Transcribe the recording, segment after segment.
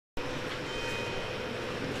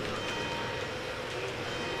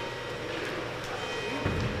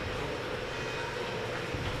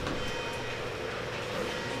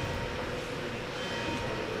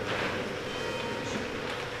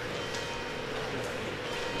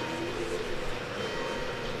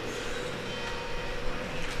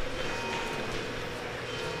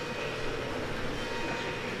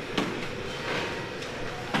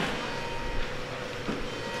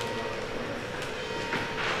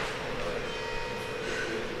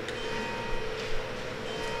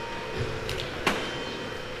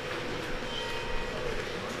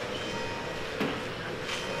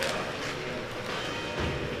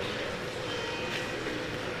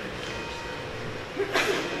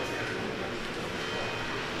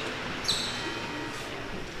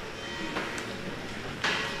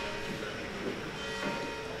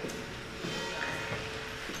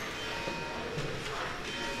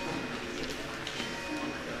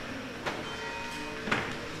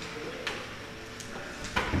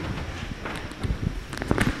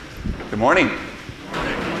morning.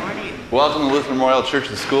 Good morning. Welcome to Lutheran Memorial Church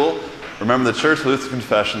and School. Remember the Church, Lutheran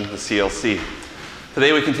Confession, the CLC.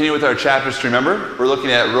 Today we continue with our chapters to remember. We're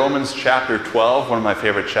looking at Romans chapter 12, one of my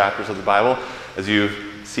favorite chapters of the Bible. As you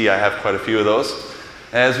see, I have quite a few of those.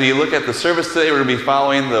 As we look at the service today, we're going to be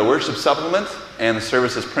following the worship supplement, and the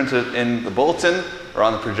service is printed in the bulletin or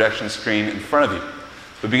on the projection screen in front of you.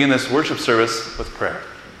 We begin this worship service with prayer.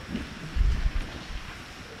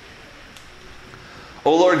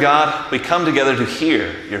 O Lord God, we come together to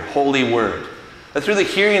hear your holy word, that through the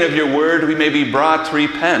hearing of your word we may be brought to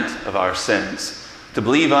repent of our sins, to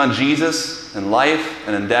believe on Jesus in life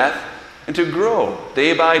and in death, and to grow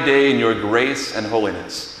day by day in your grace and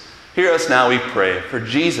holiness. Hear us now, we pray, for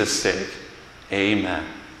Jesus' sake. Amen.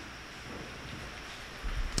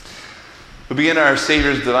 We begin our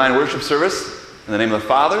Savior's divine worship service in the name of the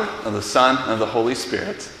Father, of the Son, and of the Holy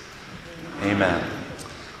Spirit. Amen.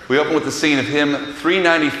 We open with the singing of hymn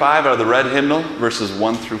 395 out of the red hymnal, verses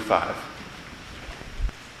 1 through 5.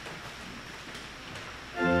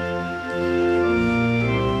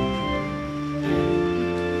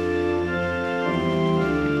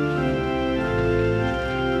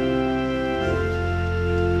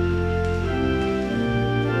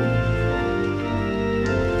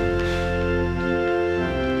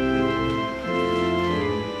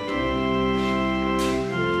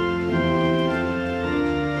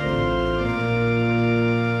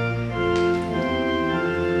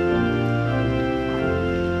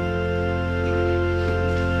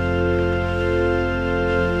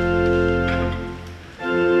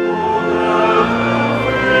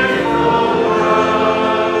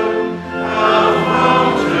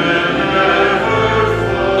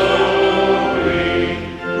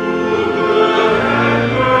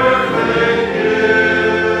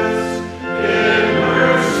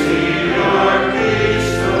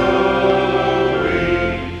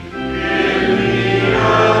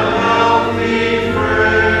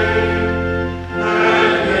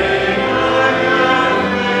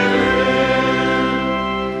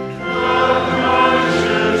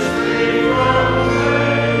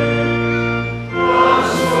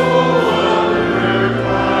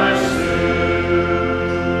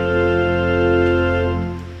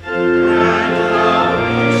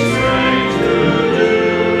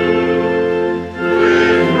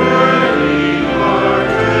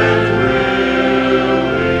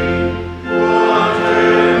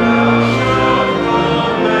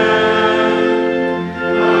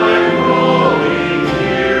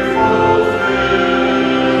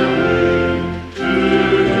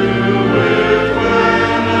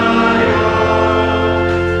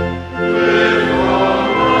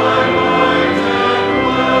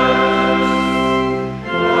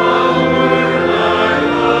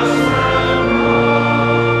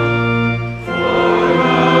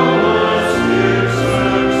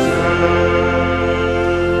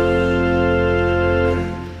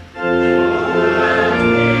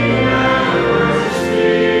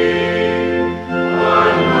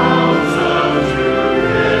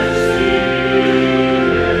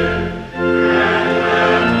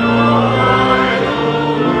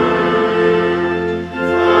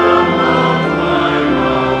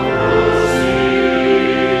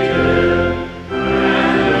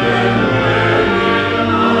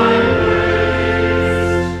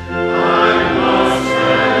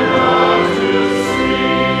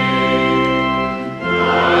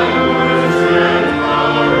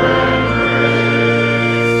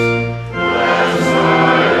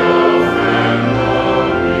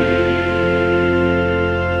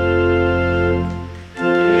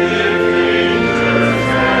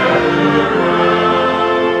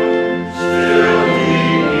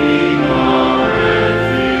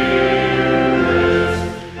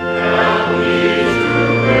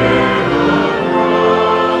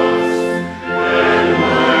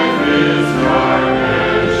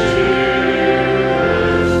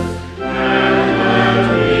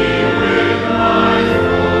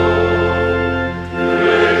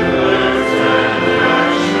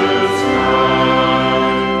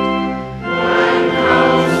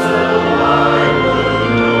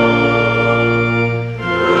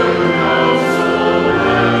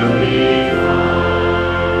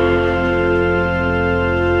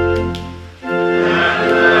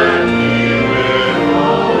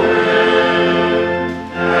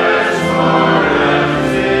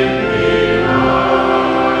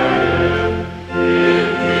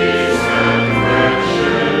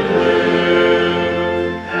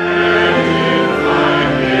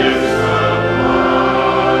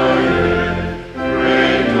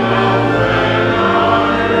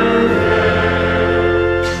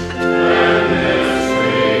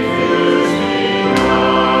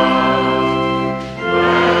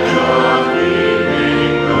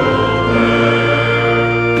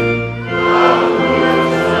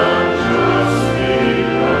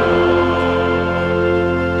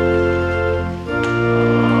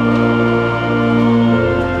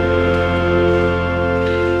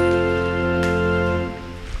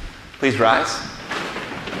 rise?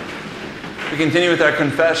 We continue with our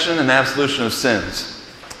confession and absolution of sins.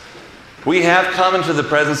 We have come into the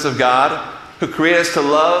presence of God, who created us to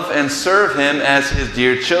love and serve Him as His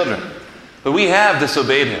dear children. But we have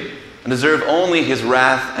disobeyed Him and deserve only His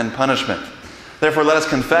wrath and punishment. Therefore, let us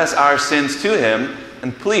confess our sins to Him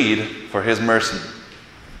and plead for His mercy.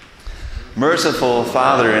 Merciful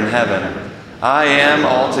Father in heaven, I am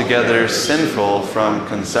altogether sinful from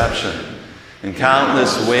conception. In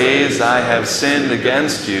countless ways I have sinned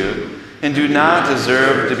against you and do not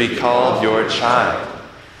deserve to be called your child.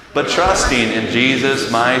 But trusting in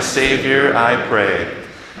Jesus, my Savior, I pray,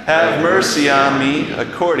 have mercy on me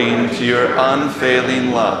according to your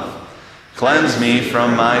unfailing love. Cleanse me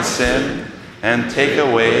from my sin and take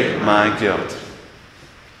away my guilt.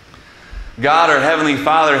 God, our Heavenly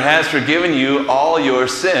Father, has forgiven you all your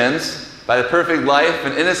sins by the perfect life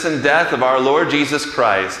and innocent death of our Lord Jesus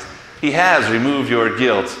Christ. He has removed your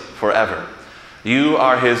guilt forever. You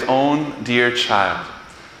are His own dear child.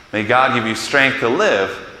 May God give you strength to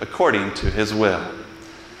live according to His will.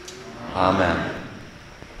 Amen.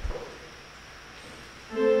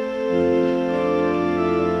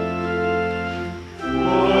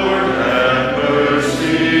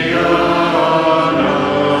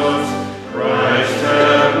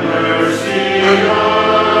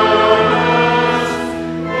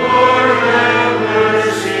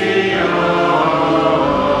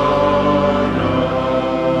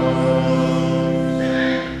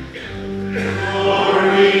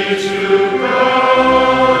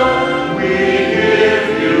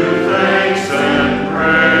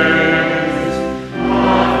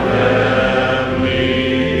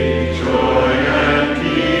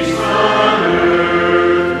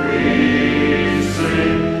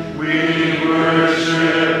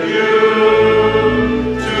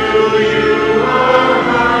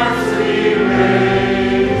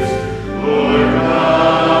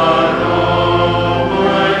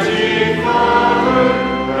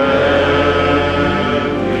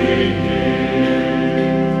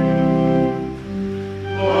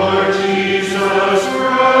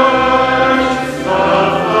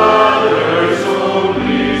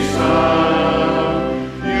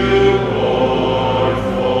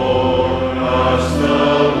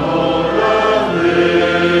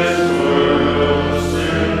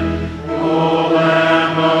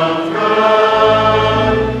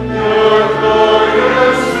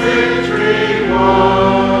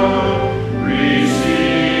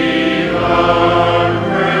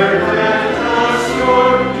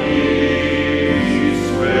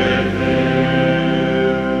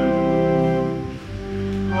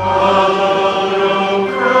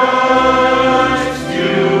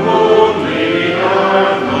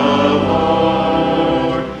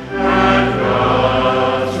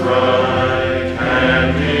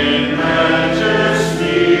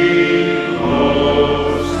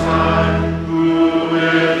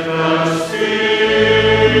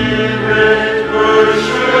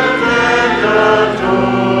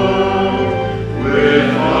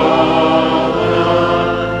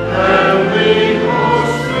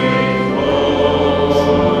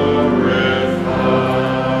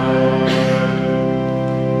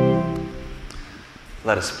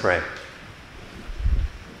 Let us pray.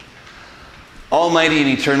 Almighty and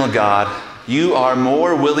eternal God, you are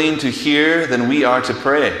more willing to hear than we are to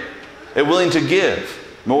pray, and willing to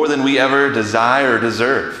give more than we ever desire or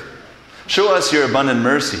deserve. Show us your abundant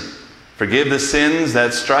mercy. Forgive the sins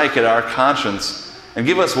that strike at our conscience, and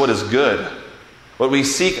give us what is good, what we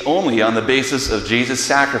seek only on the basis of Jesus'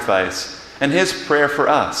 sacrifice and His prayer for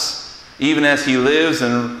us, even as He lives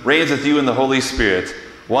and reigns with you in the Holy Spirit,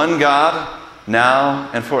 one God, now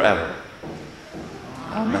and forever.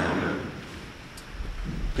 Amen.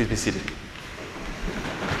 Please be seated.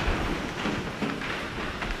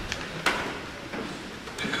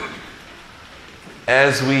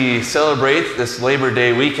 As we celebrate this Labor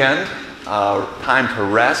Day weekend, time to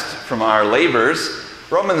rest from our labors,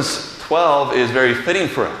 Romans 12 is very fitting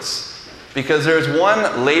for us, because there's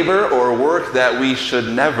one labor or work that we should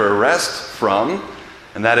never rest from,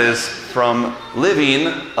 and that is from living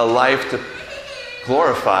a life to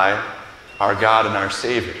glorify our God and our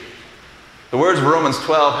Savior. The words of Romans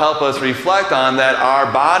 12 help us reflect on that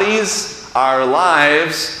our bodies, our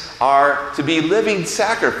lives, are to be living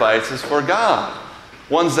sacrifices for God,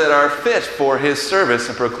 ones that are fit for His service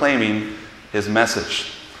in proclaiming His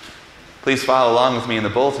message. Please follow along with me in the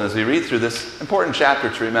bulletin as we read through this important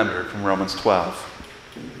chapter to remember from Romans 12.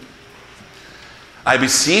 I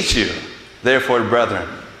beseech you, therefore, brethren,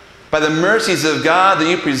 by the mercies of God, that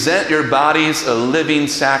you present your bodies a living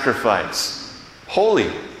sacrifice, holy,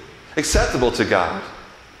 acceptable to God,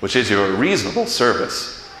 which is your reasonable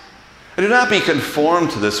service. And do not be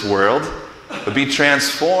conformed to this world, but be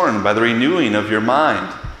transformed by the renewing of your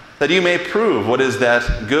mind, that you may prove what is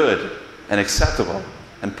that good and acceptable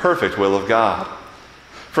and perfect will of God.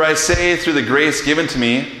 For I say through the grace given to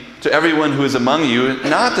me, to everyone who is among you,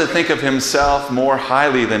 not to think of himself more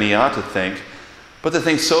highly than he ought to think, but to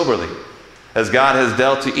think soberly, as God has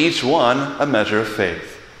dealt to each one a measure of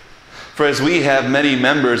faith. For as we have many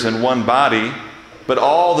members in one body, but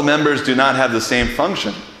all the members do not have the same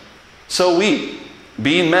function, so we,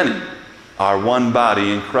 being many, are one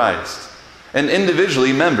body in Christ, and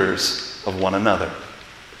individually members of one another.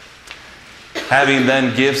 Having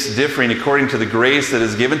then gifts differing according to the grace that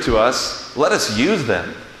is given to us, let us use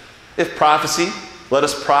them. If prophecy, let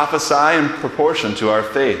us prophesy in proportion to our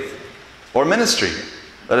faith. Or ministry,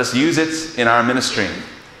 let us use it in our ministering.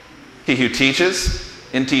 He who teaches,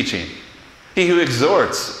 in teaching. He who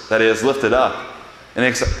exhorts, that is, lifted up, in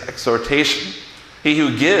exhortation. He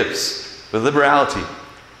who gives, with liberality.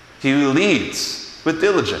 He who leads, with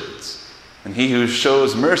diligence. And he who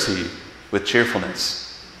shows mercy, with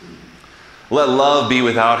cheerfulness. Let love be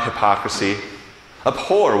without hypocrisy.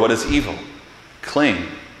 Abhor what is evil. Cling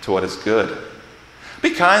to what is good.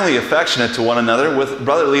 Be kindly affectionate to one another with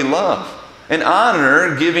brotherly love, and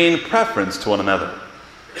honor, giving preference to one another,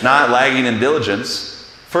 not lagging in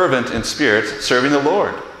diligence, fervent in spirit, serving the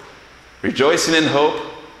Lord, rejoicing in hope,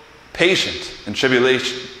 patient in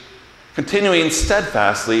tribulation, continuing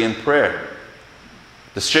steadfastly in prayer,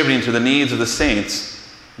 distributing to the needs of the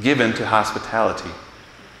saints, given to hospitality.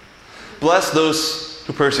 Bless those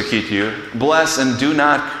who persecute you, bless and do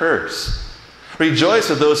not curse. Rejoice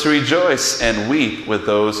with those who rejoice, and weep with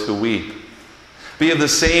those who weep. Be of the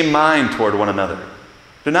same mind toward one another.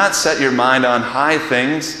 Do not set your mind on high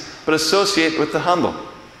things, but associate with the humble.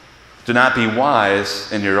 Do not be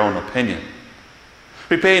wise in your own opinion.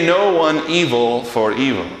 Repay no one evil for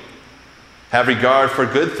evil. Have regard for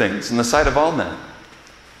good things in the sight of all men.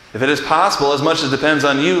 If it is possible, as much as depends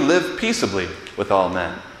on you, live peaceably with all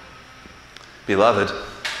men. Beloved,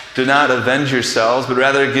 do not avenge yourselves, but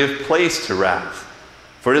rather give place to wrath.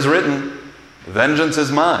 For it is written, vengeance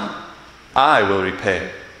is mine, I will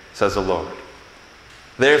repay, says the Lord.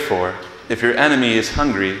 Therefore, if your enemy is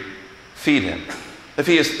hungry, feed him. If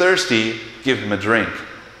he is thirsty, give him a drink.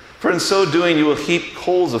 For in so doing you will heap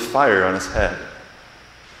coals of fire on his head.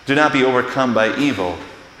 Do not be overcome by evil,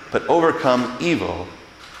 but overcome evil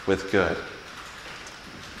with good.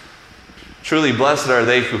 Truly blessed are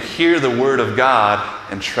they who hear the word of God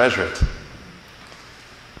and treasure it.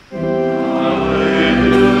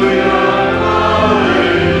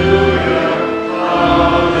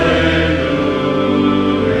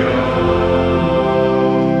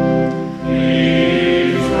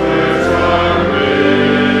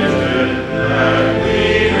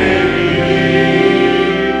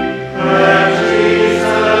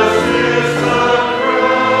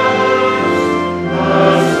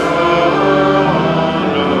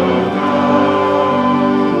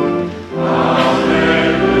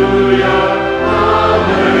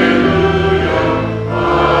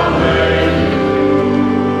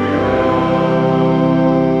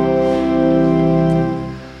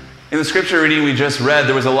 The scripture reading we just read,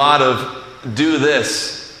 there was a lot of do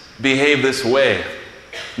this, behave this way,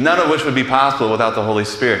 none of which would be possible without the Holy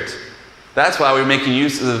Spirit. That's why we're making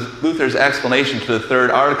use of Luther's explanation to the third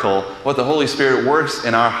article, what the Holy Spirit works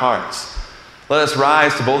in our hearts. Let us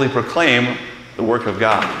rise to boldly proclaim the work of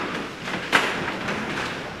God.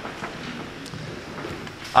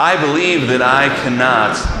 I believe that I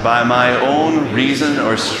cannot, by my own reason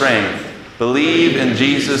or strength, believe in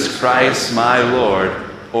Jesus Christ my Lord,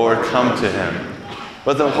 or come to him.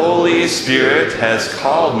 But the Holy Spirit has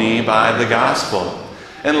called me by the gospel,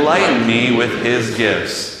 enlightened me with his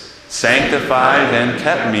gifts, sanctified and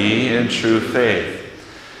kept me in true faith.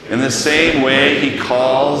 In the same way he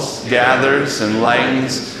calls, gathers,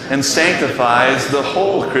 enlightens, and sanctifies the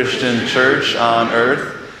whole Christian church on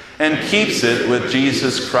earth, and keeps it with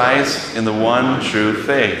Jesus Christ in the one true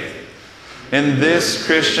faith. In this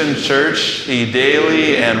Christian church, he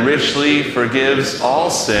daily and richly forgives all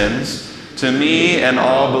sins to me and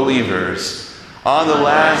all believers. On the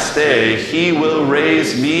last day, he will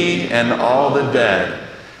raise me and all the dead,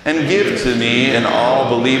 and give to me and all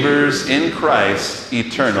believers in Christ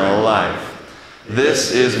eternal life.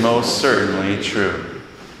 This is most certainly true.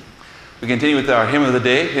 We continue with our hymn of the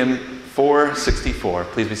day, hymn 464.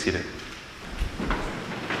 Please be seated.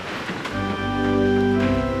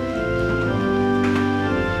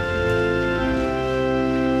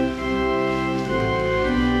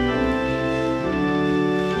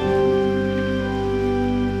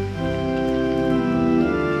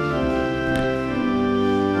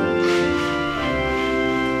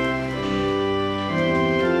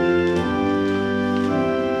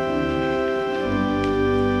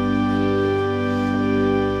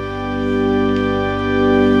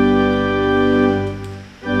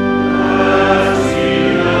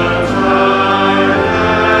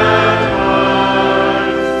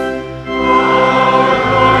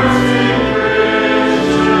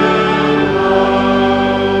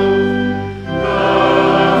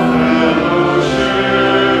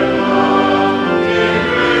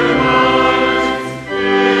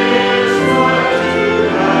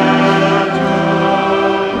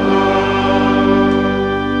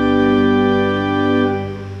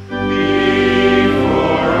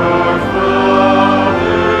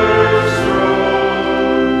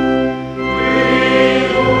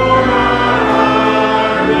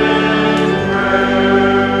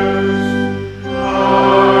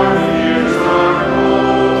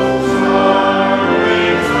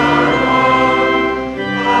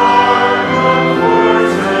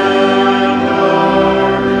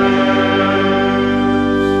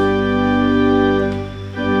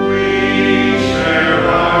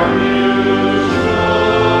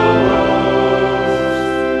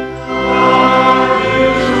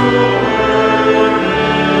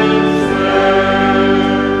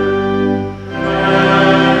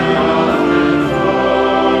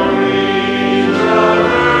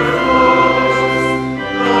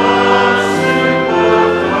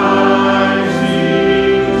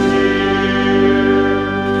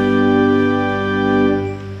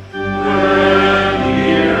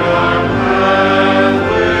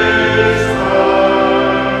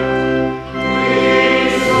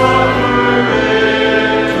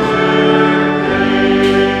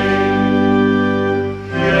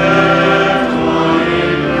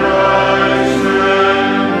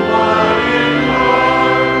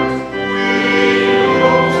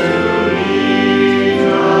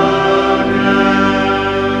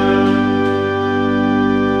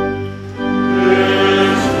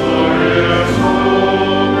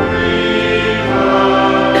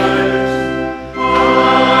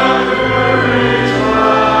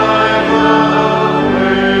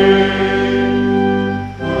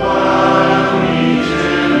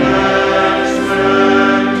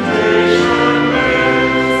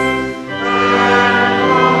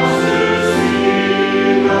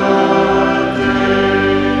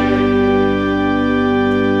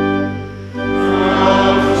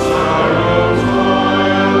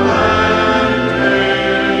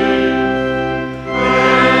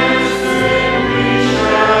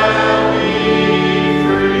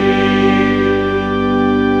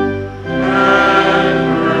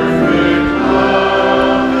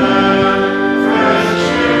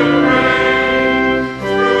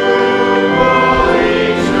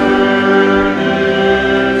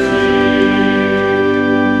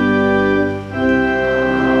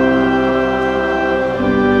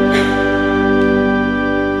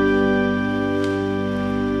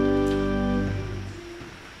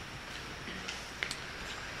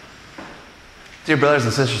 Dear brothers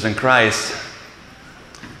and sisters in Christ,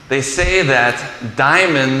 they say that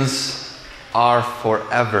diamonds are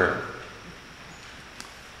forever.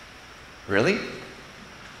 Really?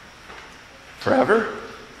 Forever?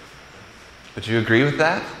 Would you agree with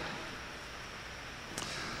that?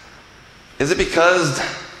 Is it because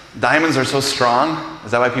diamonds are so strong?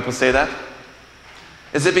 Is that why people say that?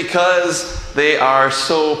 Is it because they are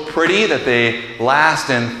so pretty that they last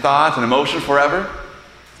in thought and emotion forever?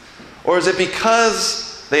 Or is it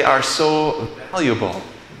because they are so valuable?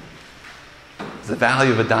 Does the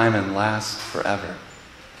value of a diamond last forever?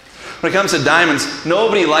 When it comes to diamonds,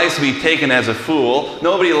 nobody likes to be taken as a fool.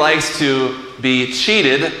 Nobody likes to be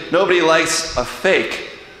cheated. Nobody likes a fake.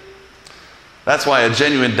 That's why a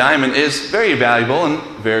genuine diamond is very valuable and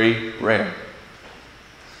very rare.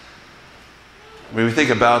 When we think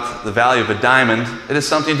about the value of a diamond, it is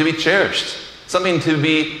something to be cherished, something to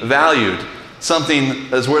be valued, something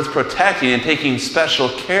that is worth protecting and taking special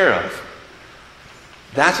care of.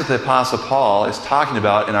 That's what the Apostle Paul is talking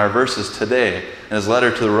about in our verses today in his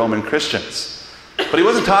letter to the Roman Christians. But he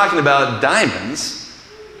wasn't talking about diamonds.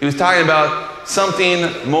 He was talking about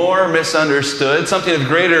something more misunderstood, something of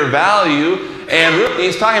greater value, and really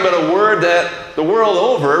he's talking about a word that the world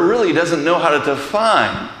over really doesn't know how to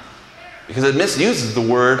define because it misuses the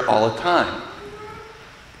word all the time.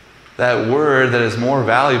 That word that is more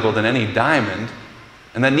valuable than any diamond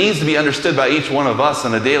and that needs to be understood by each one of us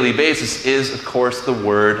on a daily basis is, of course, the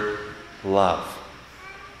word love.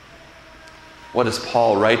 What does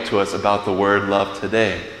Paul write to us about the word love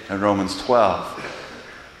today in Romans 12?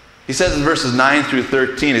 He says in verses 9 through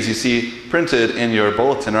 13, as you see printed in your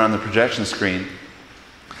bulletin or on the projection screen,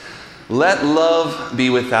 "Let love be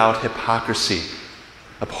without hypocrisy.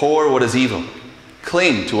 Abhor what is evil.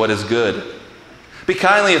 Cling to what is good. Be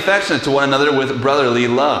kindly affectionate to one another with brotherly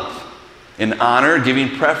love. In honor,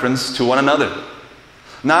 giving preference to one another.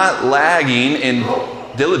 Not lagging in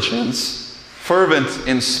diligence, fervent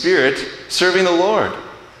in spirit, serving the Lord.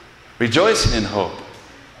 Rejoicing in hope.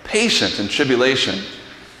 Patient in tribulation.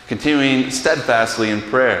 Continuing steadfastly in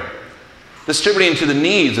prayer. Distributing to the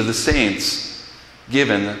needs of the saints.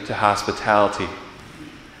 Given to hospitality."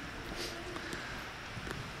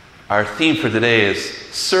 Our theme for today is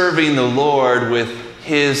serving the Lord with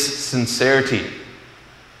His sincerity.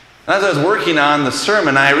 As I was working on the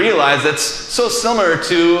sermon, I realized that's so similar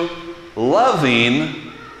to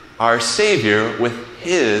loving our Savior with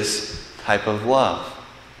His type of love.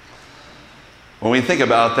 When we think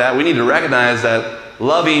about that, we need to recognize that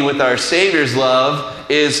loving with our Savior's love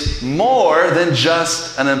is more than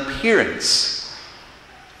just an appearance.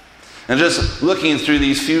 And just looking through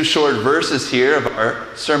these few short verses here of our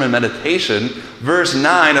sermon meditation, verse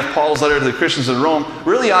 9 of Paul's letter to the Christians in Rome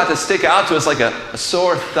really ought to stick out to us like a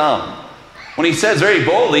sore thumb. When he says very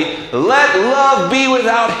boldly, "Let love be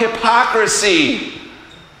without hypocrisy."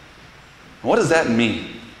 What does that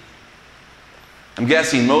mean? I'm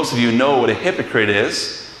guessing most of you know what a hypocrite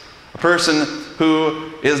is. A person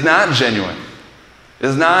who is not genuine,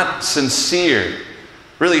 is not sincere,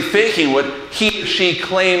 really faking what he or she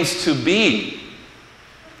claims to be.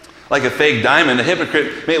 Like a fake diamond, a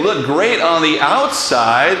hypocrite may look great on the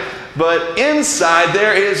outside, but inside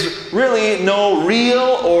there is really no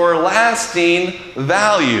real or lasting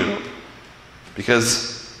value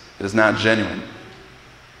because it is not genuine.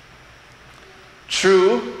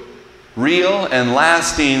 True, real, and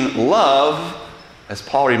lasting love, as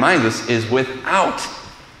Paul reminds us, is without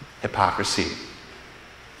hypocrisy.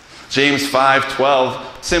 James 5:12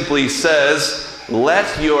 simply says,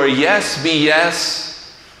 "Let your yes be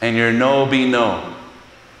yes and your no be no."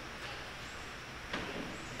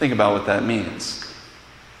 Think about what that means.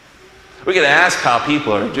 We could ask how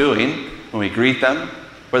people are doing when we greet them,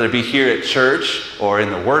 whether it be here at church or in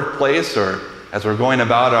the workplace or as we're going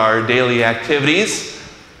about our daily activities.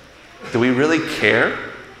 Do we really care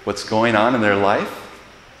what's going on in their life?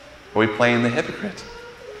 Are we playing the hypocrite?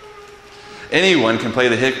 Anyone can play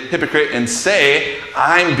the hypocrite and say,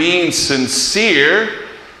 "I'm being sincere,"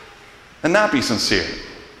 and not be sincere.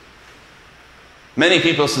 Many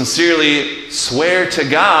people sincerely swear to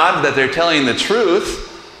God that they're telling the truth,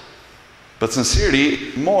 but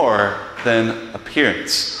sincerity more than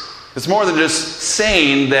appearance. It's more than just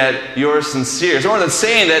saying that you're sincere. It's more than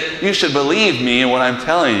saying that you should believe me in what I'm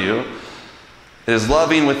telling you. It is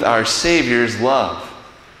loving with our Savior's love.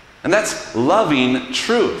 And that's loving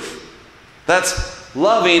truth. That's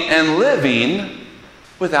loving and living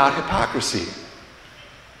without hypocrisy.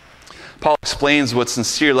 Paul explains what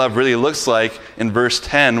sincere love really looks like in verse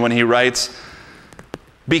 10 when he writes,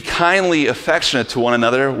 "Be kindly affectionate to one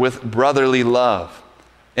another with brotherly love,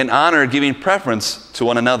 in honor giving preference to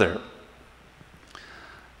one another."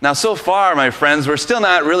 Now, so far, my friends, we're still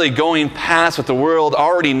not really going past what the world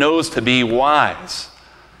already knows to be wise.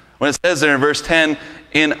 When it says there in verse 10,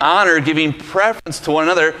 in honor, giving preference to one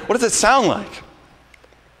another, what does it sound like?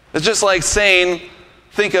 It's just like saying,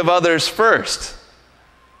 think of others first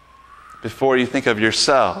before you think of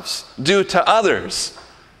yourselves. Do to others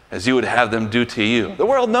as you would have them do to you. The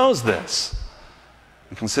world knows this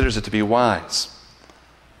and considers it to be wise.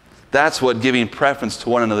 That's what giving preference to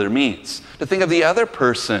one another means, to think of the other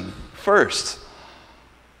person first.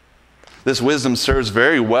 This wisdom serves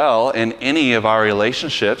very well in any of our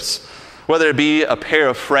relationships, whether it be a pair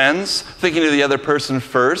of friends, thinking of the other person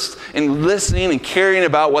first, and listening and caring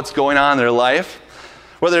about what's going on in their life,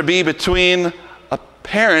 whether it be between a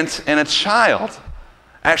parent and a child,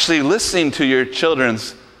 actually listening to your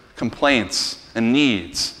children's complaints and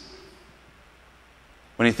needs.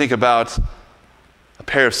 When you think about a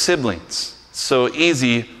pair of siblings, it's so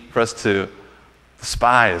easy for us to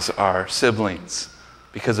despise our siblings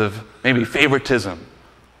because of maybe favoritism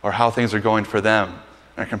or how things are going for them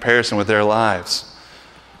in comparison with their lives.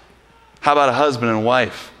 How about a husband and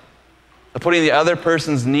wife? Putting the other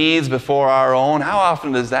person's needs before our own, how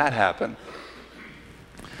often does that happen?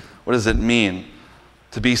 What does it mean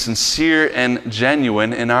to be sincere and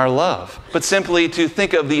genuine in our love, but simply to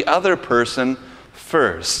think of the other person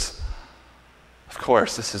first? Of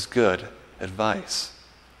course, this is good advice.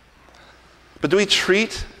 But do we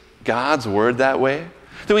treat God's word that way?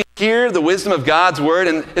 Do we hear the wisdom of God's word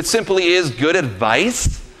and it simply is good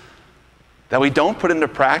advice that we don't put into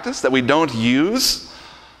practice, that we don't use?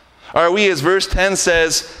 Are we, as verse 10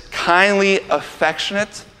 says, kindly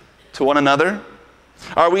affectionate to one another?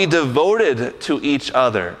 Are we devoted to each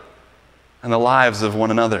other and the lives of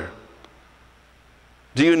one another?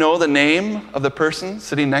 Do you know the name of the person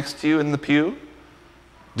sitting next to you in the pew?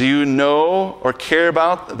 Do you know or care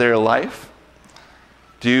about their life?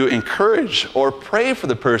 Do you encourage or pray for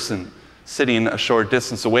the person sitting a short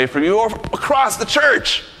distance away from you or across the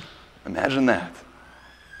church? Imagine that.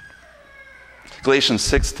 Galatians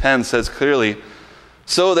 6:10 says clearly,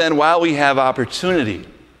 so then while we have opportunity,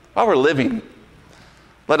 while we're living,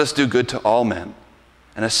 let us do good to all men,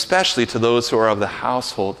 and especially to those who are of the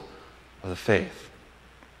household of the faith.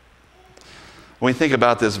 When we think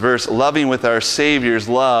about this verse, loving with our Savior's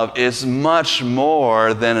love is much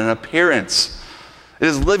more than an appearance. It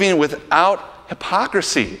is living without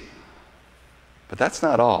hypocrisy. But that's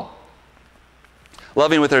not all.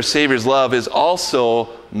 Loving with our Savior's love is also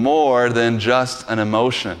more than just an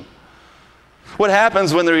emotion. What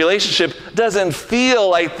happens when the relationship doesn't feel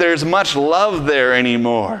like there's much love there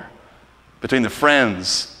anymore between the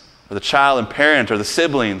friends, or the child and parent, or the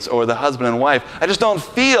siblings, or the husband and wife? I just don't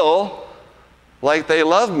feel like they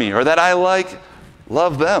love me or that I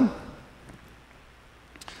love them.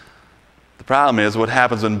 The problem is what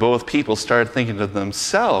happens when both people start thinking of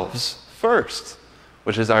themselves first,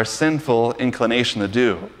 which is our sinful inclination to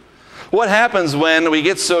do. What happens when we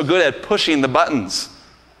get so good at pushing the buttons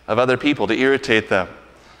of other people to irritate them?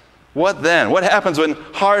 What then? What happens when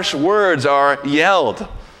harsh words are yelled,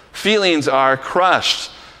 feelings are crushed,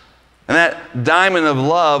 and that diamond of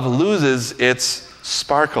love loses its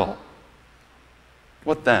sparkle?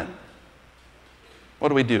 What then? What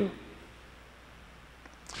do we do?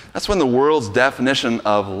 That's when the world's definition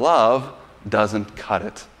of love doesn't cut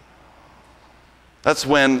it. That's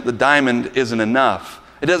when the diamond isn't enough.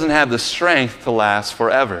 It doesn't have the strength to last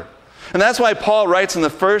forever. And that's why Paul writes in the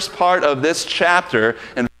first part of this chapter,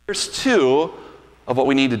 in verse 2, of what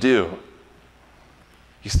we need to do.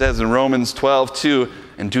 He says in Romans 12:2,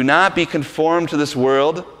 and do not be conformed to this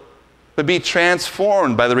world, but be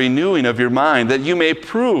transformed by the renewing of your mind, that you may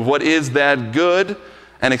prove what is that good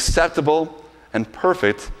and acceptable and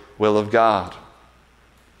perfect will of God.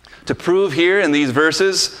 To prove here in these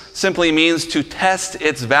verses simply means to test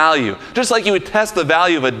its value. Just like you would test the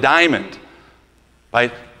value of a diamond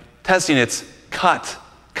by testing its cut,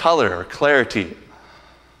 color, or clarity.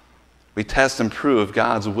 We test and prove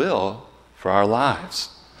God's will for our lives.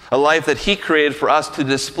 A life that He created for us to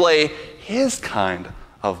display His kind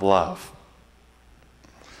of love.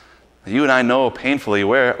 You and I know painfully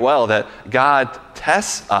well that God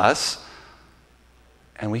tests us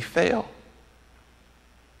and we fail.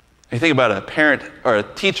 You think about a parent or a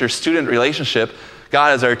teacher-student relationship,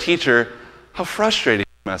 God as our teacher, how frustrating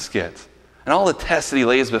we must get. And all the tests that He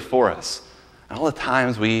lays before us, and all the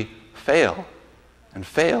times we fail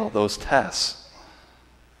those tests.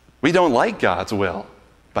 We don't like God's will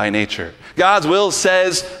by nature. God's will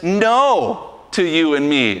says no to you and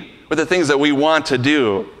me with the things that we want to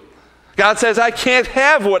do. God says, I can't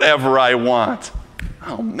have whatever I want.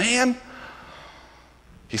 Oh, man.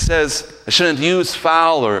 He says I shouldn't use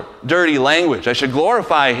foul or dirty language. I should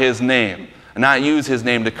glorify his name and not use his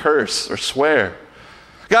name to curse or swear.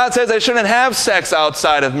 God says I shouldn't have sex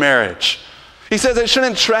outside of marriage. He says I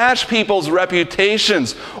shouldn't trash people's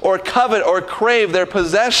reputations or covet or crave their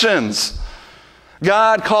possessions.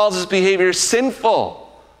 God calls this behavior sinful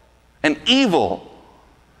and evil,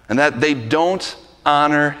 and that they don't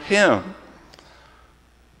honor him.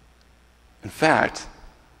 In fact,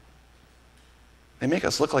 they make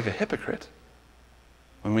us look like a hypocrite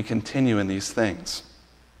when we continue in these things.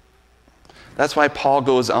 That's why Paul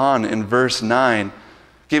goes on in verse 9,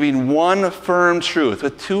 giving one firm truth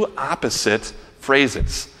with two opposite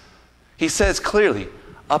phrases. He says clearly,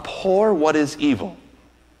 abhor what is evil,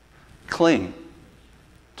 cling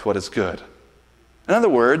to what is good. In other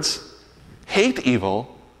words, hate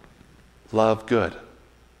evil, love good.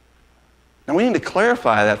 Now we need to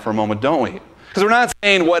clarify that for a moment, don't we? Because we're not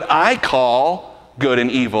saying what I call good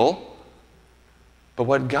and evil, but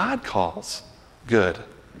what God calls good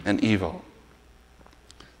and evil.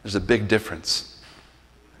 There's a big difference.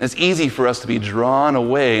 It's easy for us to be drawn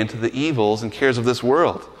away into the evils and cares of this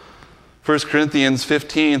world. 1 Corinthians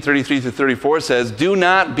 15, 33 through 34 says, do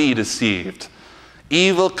not be deceived.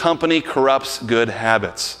 Evil company corrupts good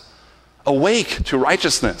habits. Awake to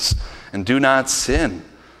righteousness and do not sin.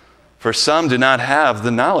 For some do not have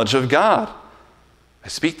the knowledge of God. I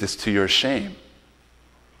speak this to your shame.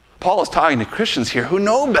 Paul is talking to Christians here who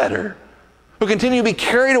know better, who continue to be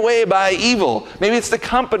carried away by evil. Maybe it's the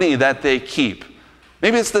company that they keep.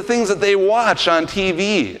 Maybe it's the things that they watch on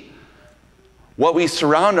TV. What we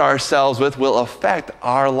surround ourselves with will affect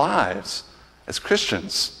our lives as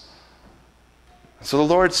Christians. So the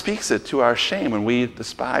Lord speaks it to our shame when we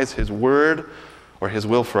despise his word or his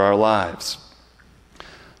will for our lives.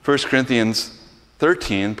 1 Corinthians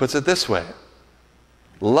 13 puts it this way.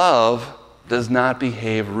 Love does not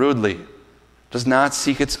behave rudely, does not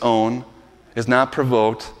seek its own, is not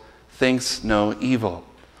provoked, thinks no evil.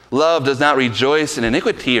 Love does not rejoice in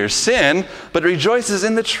iniquity or sin, but rejoices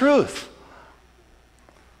in the truth.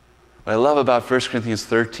 What I love about 1 Corinthians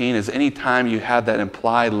 13 is anytime you have that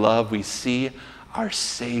implied love, we see our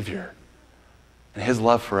Savior and his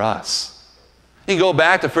love for us. You can go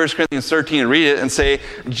back to 1 Corinthians 13 and read it and say,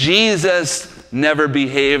 Jesus never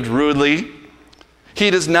behaved rudely. He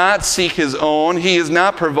does not seek his own. He is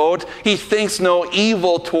not provoked. He thinks no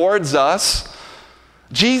evil towards us.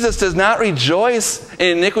 Jesus does not rejoice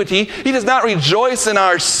in iniquity. He does not rejoice in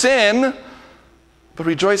our sin, but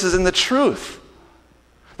rejoices in the truth.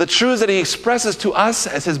 The truths that he expresses to us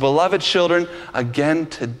as his beloved children again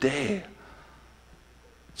today.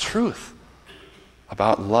 Truth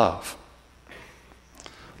about love.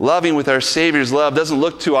 Loving with our Savior's love doesn't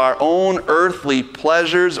look to our own earthly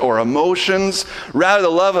pleasures or emotions. Rather, the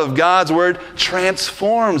love of God's word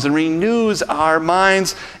transforms and renews our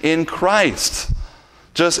minds in Christ.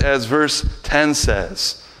 Just as verse 10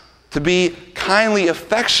 says, to be kindly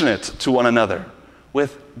affectionate to one another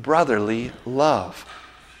with brotherly love.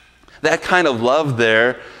 That kind of love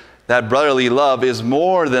there, that brotherly love, is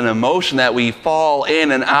more than emotion that we fall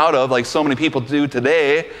in and out of like so many people do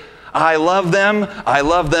today. I love them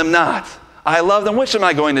not. I love them, which am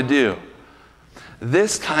I going to do?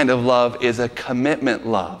 This kind of love is a commitment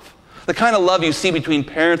love. The kind of love you see between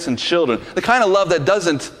parents and children. The kind of love that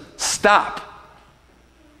doesn't stop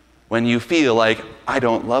when you feel like, I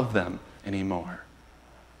don't love them anymore.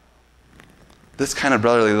 This kind of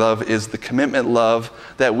brotherly love is the commitment love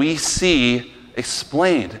that we see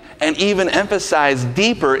explained and even emphasized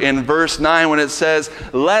deeper in verse 9 when it says,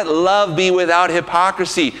 let love be without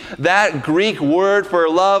hypocrisy. That Greek word for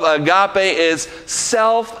love, agape, is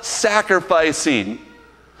self-sacrificing,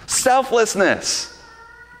 selflessness.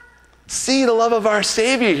 See the love of our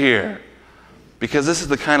Savior here, because this is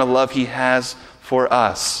the kind of love he has for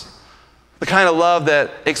us. The kind of love that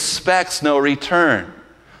expects no return.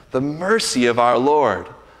 The mercy of our Lord.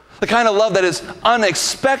 The kind of love that is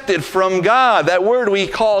unexpected from God. That word we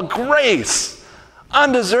call grace.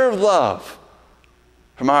 Undeserved love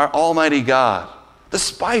from our Almighty God.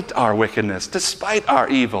 Despite our wickedness, despite our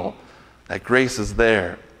evil, that grace is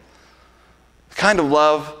there. The kind of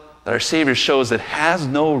love that our Savior shows that has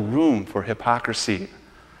no room for hypocrisy.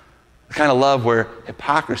 The kind of love where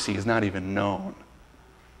hypocrisy is not even known.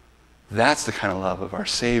 That's the kind of love of our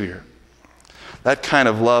Savior. That kind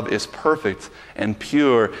of love is perfect and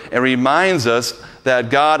pure and reminds us that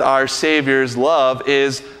God, our Savior's love,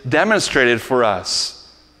 is demonstrated for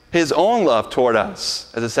us. His own love toward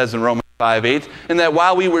us, as it says in Romans 5:8, and that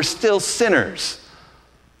while we were still sinners,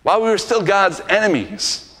 while we were still God's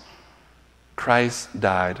enemies, Christ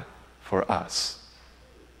died for us.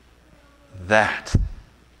 That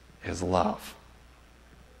is love,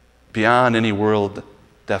 beyond any world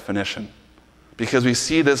definition. Because we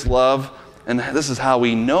see this love, and this is how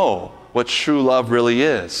we know what true love really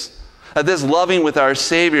is. That this loving with our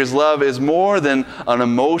Savior's love is more than an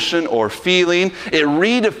emotion or feeling. It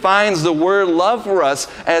redefines the word love for us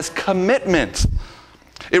as commitment.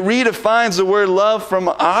 It redefines the word love from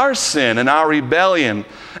our sin and our rebellion.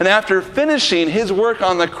 And after finishing his work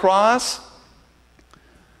on the cross,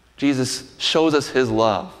 Jesus shows us his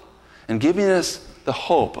love and giving us the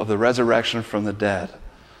hope of the resurrection from the dead.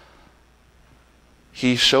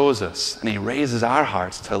 He shows us and he raises our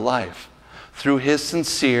hearts to life through his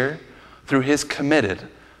sincere, through his committed,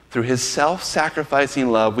 through his self-sacrificing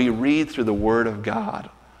love. We read through the Word of God.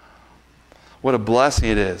 What a blessing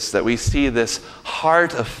it is that we see this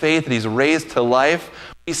heart of faith that he's raised to life.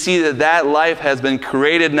 We see that that life has been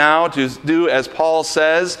created now to do, as Paul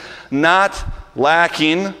says, not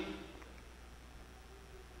lacking. It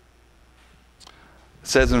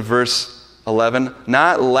says in verse 11,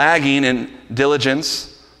 not lagging in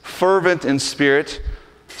diligence, fervent in spirit,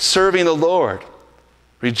 serving the Lord,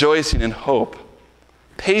 rejoicing in hope,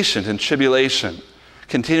 patient in tribulation,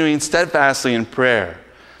 continuing steadfastly in prayer,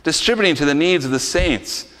 distributing to the needs of the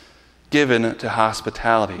saints, given to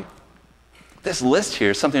hospitality. This list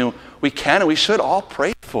here is something we can and we should all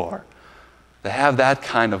pray for, to have that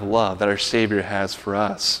kind of love that our Savior has for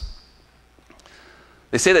us.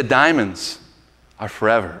 They say that diamonds are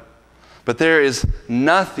forever, but there is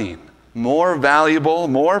nothing more valuable,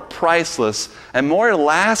 more priceless, and more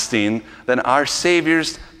lasting than our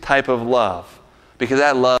Savior's type of love, because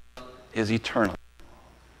that love is eternal.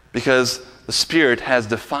 Because the Spirit has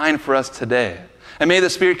defined for us today, and may the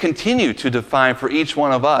Spirit continue to define for each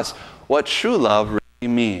one of us what true love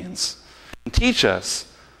really means, and teach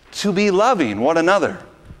us to be loving one another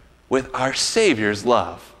with our Savior's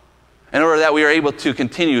love, in order that we are able to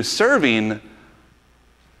continue serving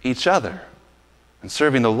each other and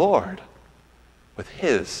serving the Lord with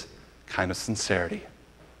his kind of sincerity.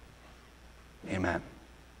 Amen.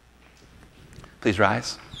 Please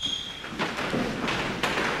rise.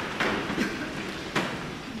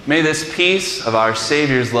 May this peace of our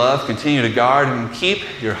Savior's love continue to guard and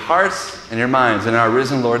keep your hearts and your minds in our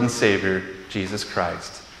risen Lord and Savior, Jesus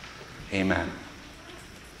Christ. Amen.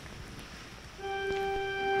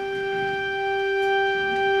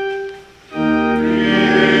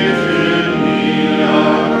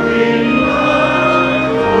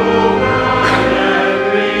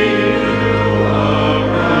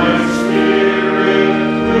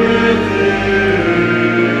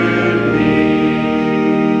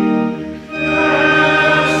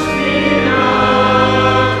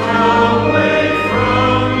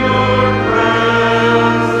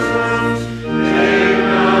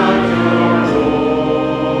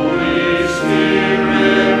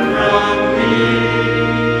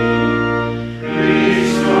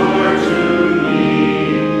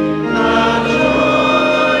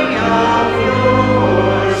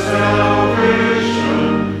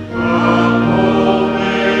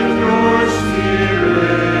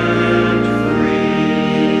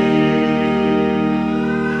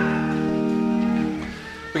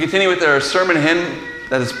 Continue with our sermon hymn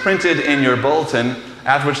that is printed in your bulletin,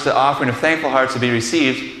 after which the offering of thankful hearts will be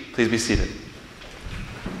received. Please be seated.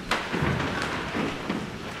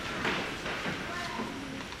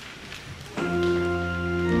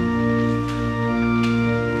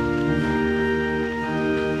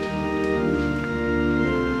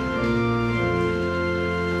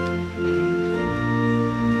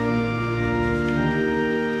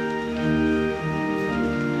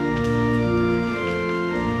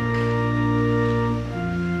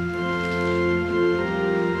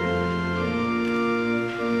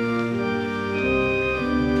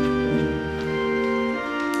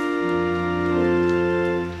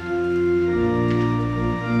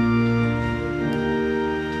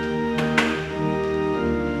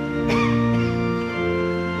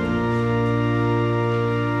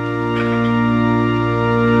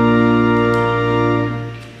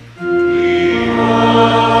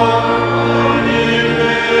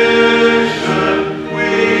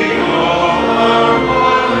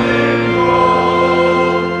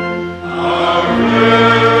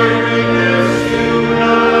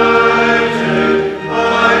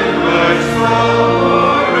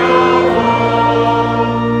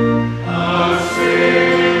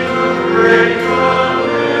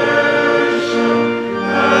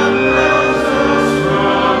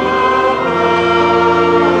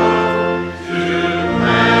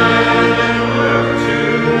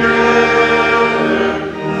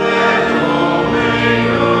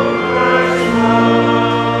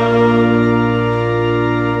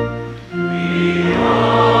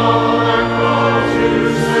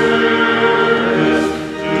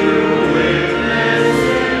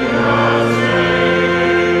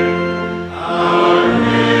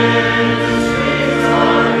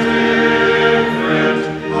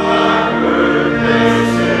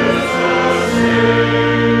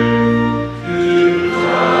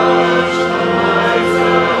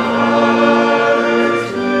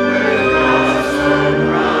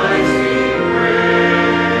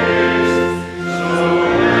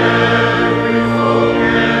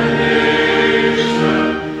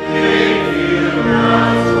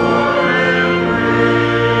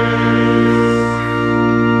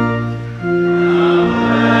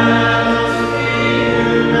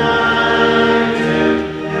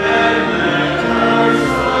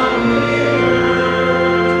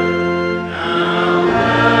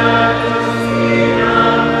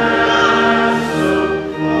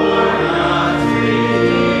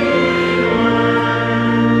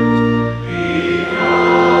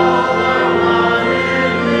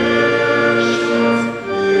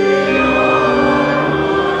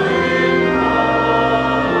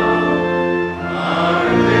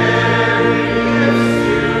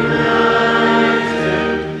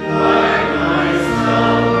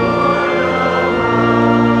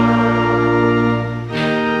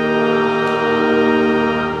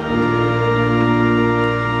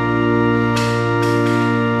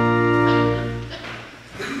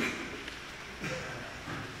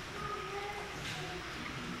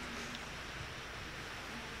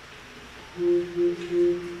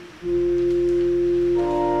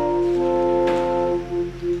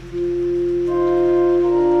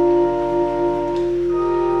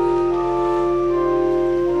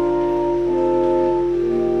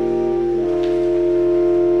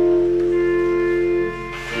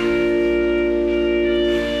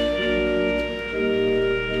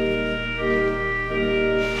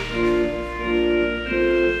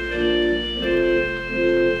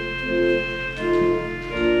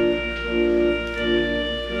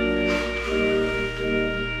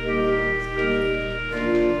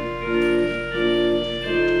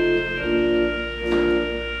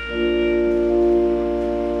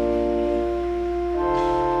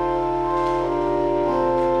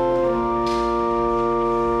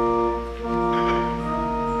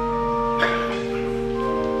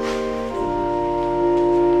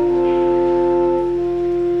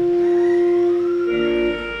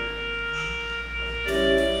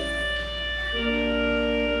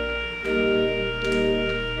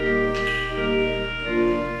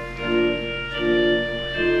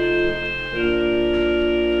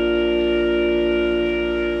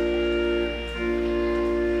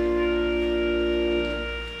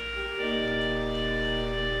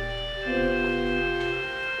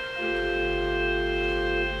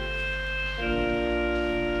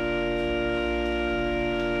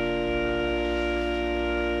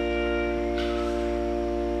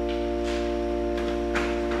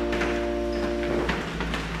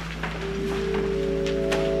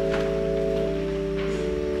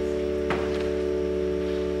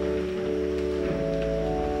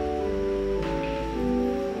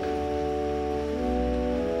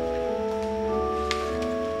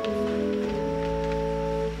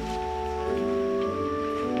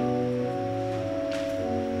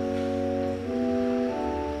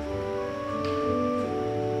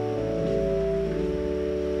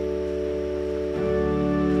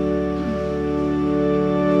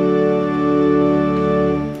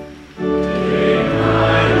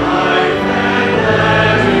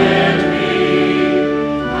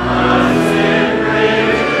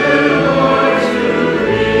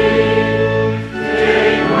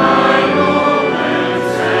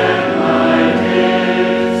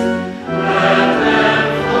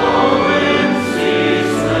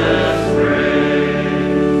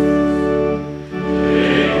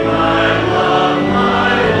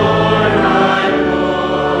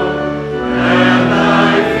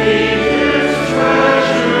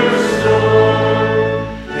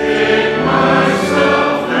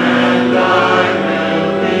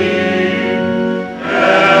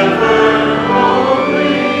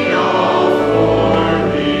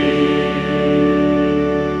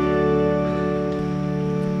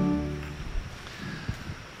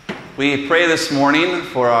 We pray this morning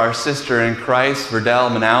for our sister in Christ, Verdell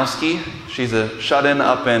Manowski. She's a shut-in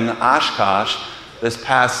up in Oshkosh. This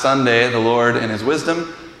past Sunday, the Lord, in His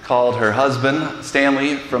wisdom, called her husband,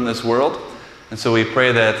 Stanley, from this world. And so we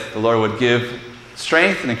pray that the Lord would give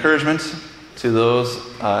strength and encouragement to those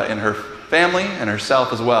in her family and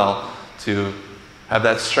herself as well to have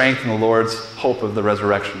that strength in the Lord's hope of the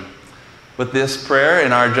resurrection. With this prayer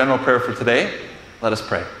and our general prayer for today, let us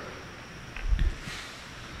pray.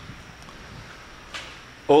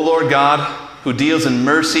 O Lord God, who deals in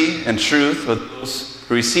mercy and truth with those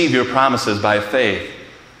who receive your promises by faith,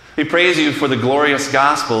 we praise you for the glorious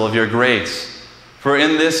gospel of your grace. For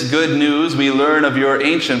in this good news we learn of your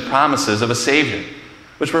ancient promises of a Savior,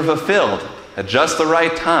 which were fulfilled at just the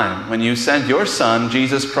right time when you sent your Son,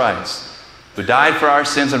 Jesus Christ, who died for our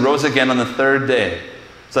sins and rose again on the third day,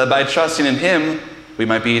 so that by trusting in Him we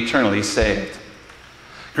might be eternally saved.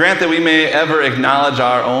 Grant that we may ever acknowledge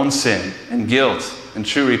our own sin and guilt and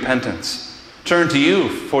true repentance, turn to you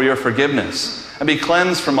for your forgiveness, and be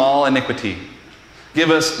cleansed from all iniquity. Give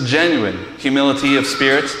us genuine humility of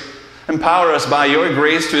spirit. Empower us by your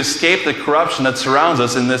grace to escape the corruption that surrounds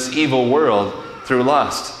us in this evil world through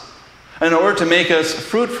lust. And in order to make us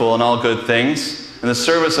fruitful in all good things, in the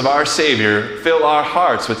service of our Savior, fill our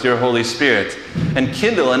hearts with your Holy Spirit, and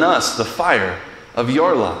kindle in us the fire of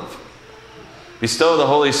your love. Bestow the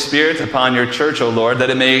Holy Spirit upon your church, O Lord, that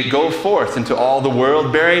it may go forth into all the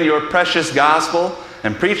world, bearing your precious gospel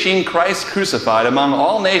and preaching Christ crucified among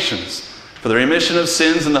all nations for the remission of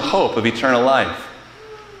sins and the hope of eternal life.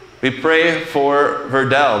 We pray for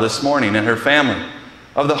Verdell this morning and her family,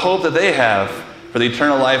 of the hope that they have for the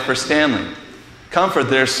eternal life for Stanley. Comfort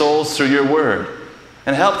their souls through your word,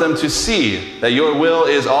 and help them to see that your will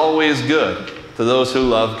is always good to those who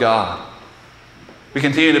love God. We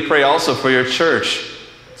continue to pray also for your church,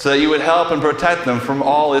 so that you would help and protect them from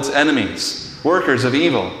all its enemies, workers of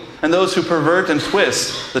evil, and those who pervert and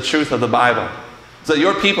twist the truth of the Bible, so that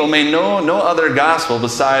your people may know no other gospel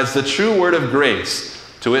besides the true word of grace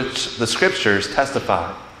to which the Scriptures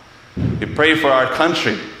testify. We pray for our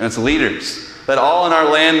country and its leaders, that all in our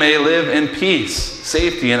land may live in peace,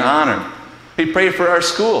 safety, and honor. We pray for our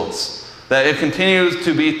schools, that it continues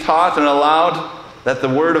to be taught and allowed that the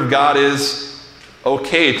Word of God is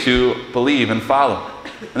okay to believe and follow,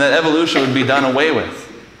 and that evolution would be done away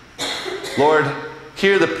with. Lord,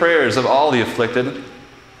 hear the prayers of all the afflicted,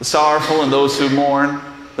 the sorrowful and those who mourn,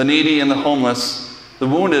 the needy and the homeless, the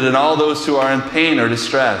wounded and all those who are in pain or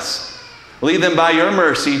distress. Lead them by your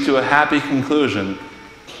mercy to a happy conclusion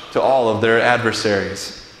to all of their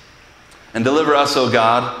adversaries. And deliver us, O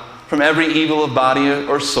God, from every evil of body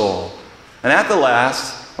or soul. And at the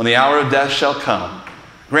last, when the hour of death shall come,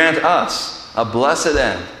 grant us a blessed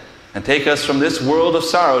end, and take us from this world of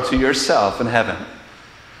sorrow to yourself in heaven.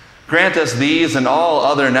 Grant us these and all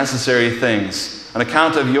other necessary things on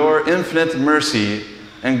account of your infinite mercy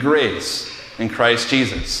and grace in Christ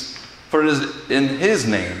Jesus. For it is in His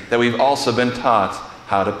name that we've also been taught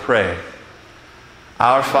how to pray.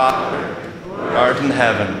 Our Father, who art in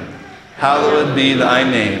heaven, hallowed be thy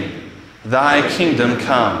name. Thy kingdom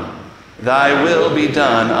come. Thy will be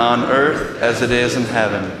done on earth as it is in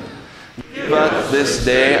heaven. Give us this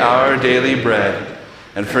day our daily bread,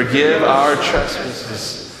 and forgive our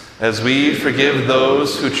trespasses, as we forgive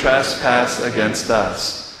those who trespass against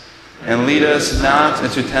us. And lead us not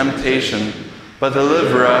into temptation, but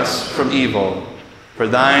deliver us from evil. For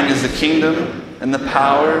thine is the kingdom, and the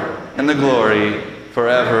power, and the glory,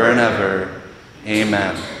 forever and ever.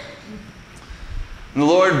 Amen. And the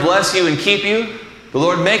Lord bless you and keep you. The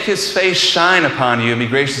Lord make His face shine upon you and be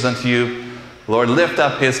gracious unto you. The Lord lift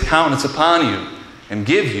up His countenance upon you and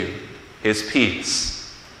give you His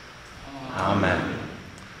peace. Amen.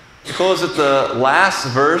 We close with the last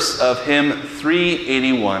verse of hymn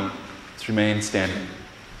 381. Let's remain standing.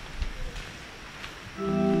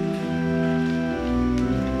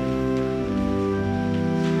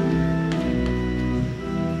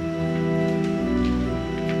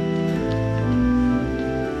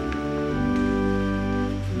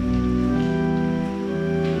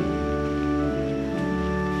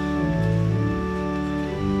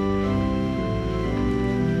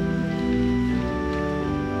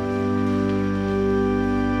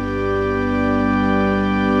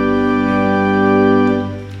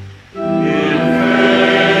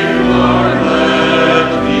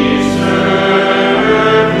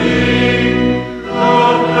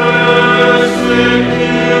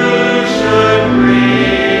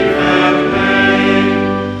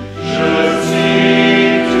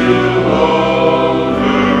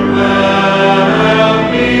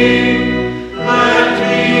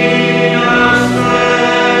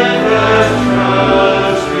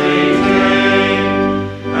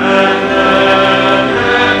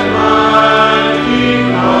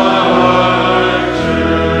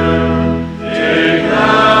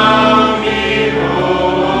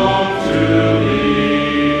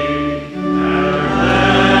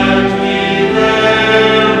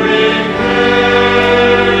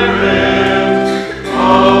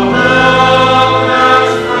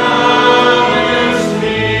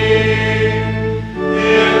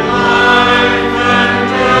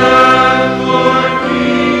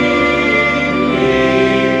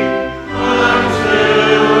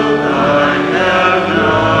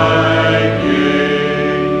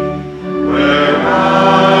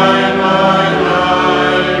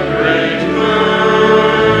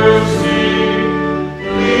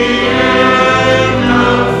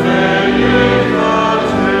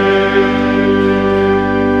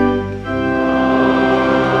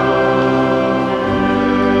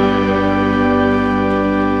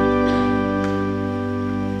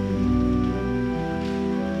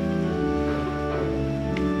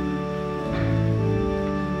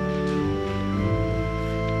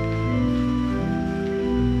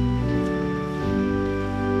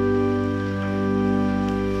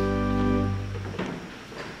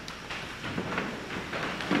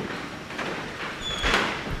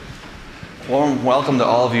 warm welcome to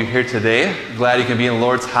all of you here today. Glad you can be in the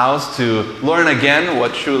Lord's house to learn again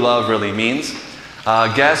what true love really means.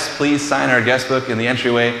 Guests, please sign our guest book in the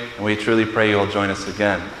entryway, and we truly pray you'll join us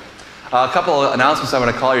again. A couple of announcements I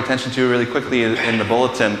want to call your attention to really quickly in the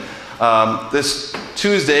bulletin. This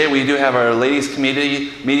Tuesday, we do have our ladies'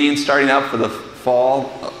 committee meeting starting up for the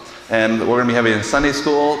fall, and we're going to be having a Sunday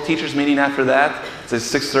school teachers meeting after that. It's at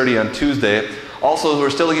 6:30 on Tuesday. Also, we're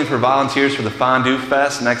still looking for volunteers for the Fondue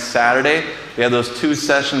Fest next Saturday. We have those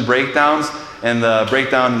 2-session breakdowns, and the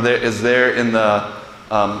breakdown is there in the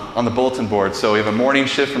on the bulletin board. So we have a morning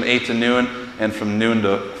shift from 8 to noon, and from noon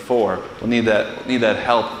to 4. We'll need that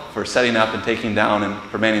help for setting up and taking down and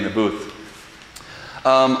for manning the booth.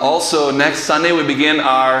 Also, next Sunday we begin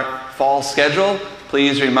our fall schedule.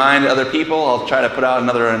 Please remind other people. I'll try to put out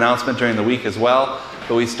another announcement during the week as well.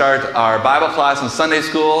 But we start our Bible class in Sunday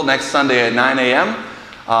school next Sunday at 9 a.m.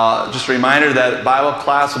 Just a reminder that Bible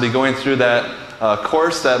class will be going through that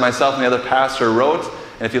course that myself and the other pastor wrote.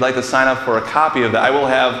 And if you'd like to sign up for a copy of that, I will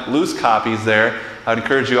have loose copies there. I would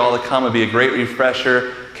encourage you all to come. It'll be a great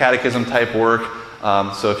refresher, catechism type work.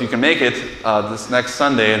 So if you can make it this next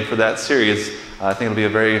Sunday and for that series, I think it'll be a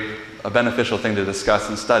very beneficial thing to discuss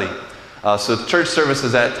and study. So the church service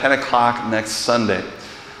is at 10 o'clock next Sunday.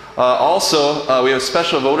 Also, we have a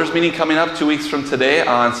special voters meeting coming up 2 weeks from today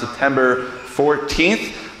on September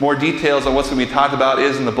 14th. More details on what's going to be talked about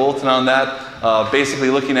is in the bulletin on that. Basically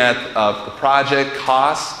looking at the project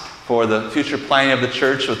costs for the future planning of the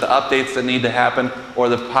church with the updates that need to happen or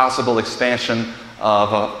the possible expansion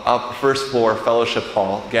of a first floor fellowship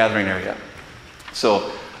hall gathering area.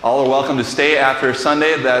 So all are welcome to stay after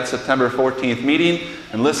Sunday, that September 14th meeting,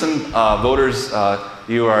 and listen. Voters,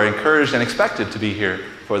 you are encouraged and expected to be here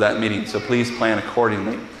for that meeting, so please plan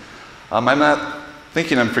accordingly. I'm not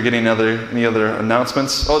thinking I'm forgetting any other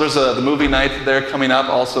announcements. Oh, there's the movie night there coming up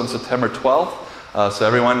also on September 12th. So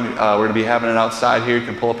everyone, we're going to be having it outside here. You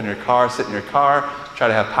can pull up in your car, sit in your car, try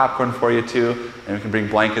to have popcorn for you too, and we can bring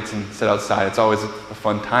blankets and sit outside. It's always a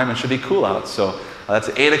fun time and should be cool out. So that's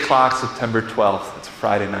 8 o'clock September 12th. It's a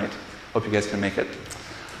Friday night. Hope you guys can make it.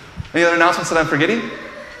 Any other announcements that I'm forgetting?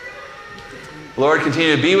 Lord,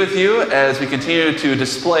 continue to be with you as we continue to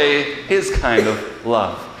display His kind of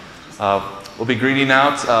love. We'll be greeting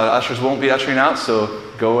out. Ushers won't be ushering out, so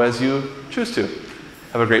go as you choose to.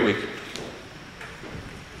 Have a great week.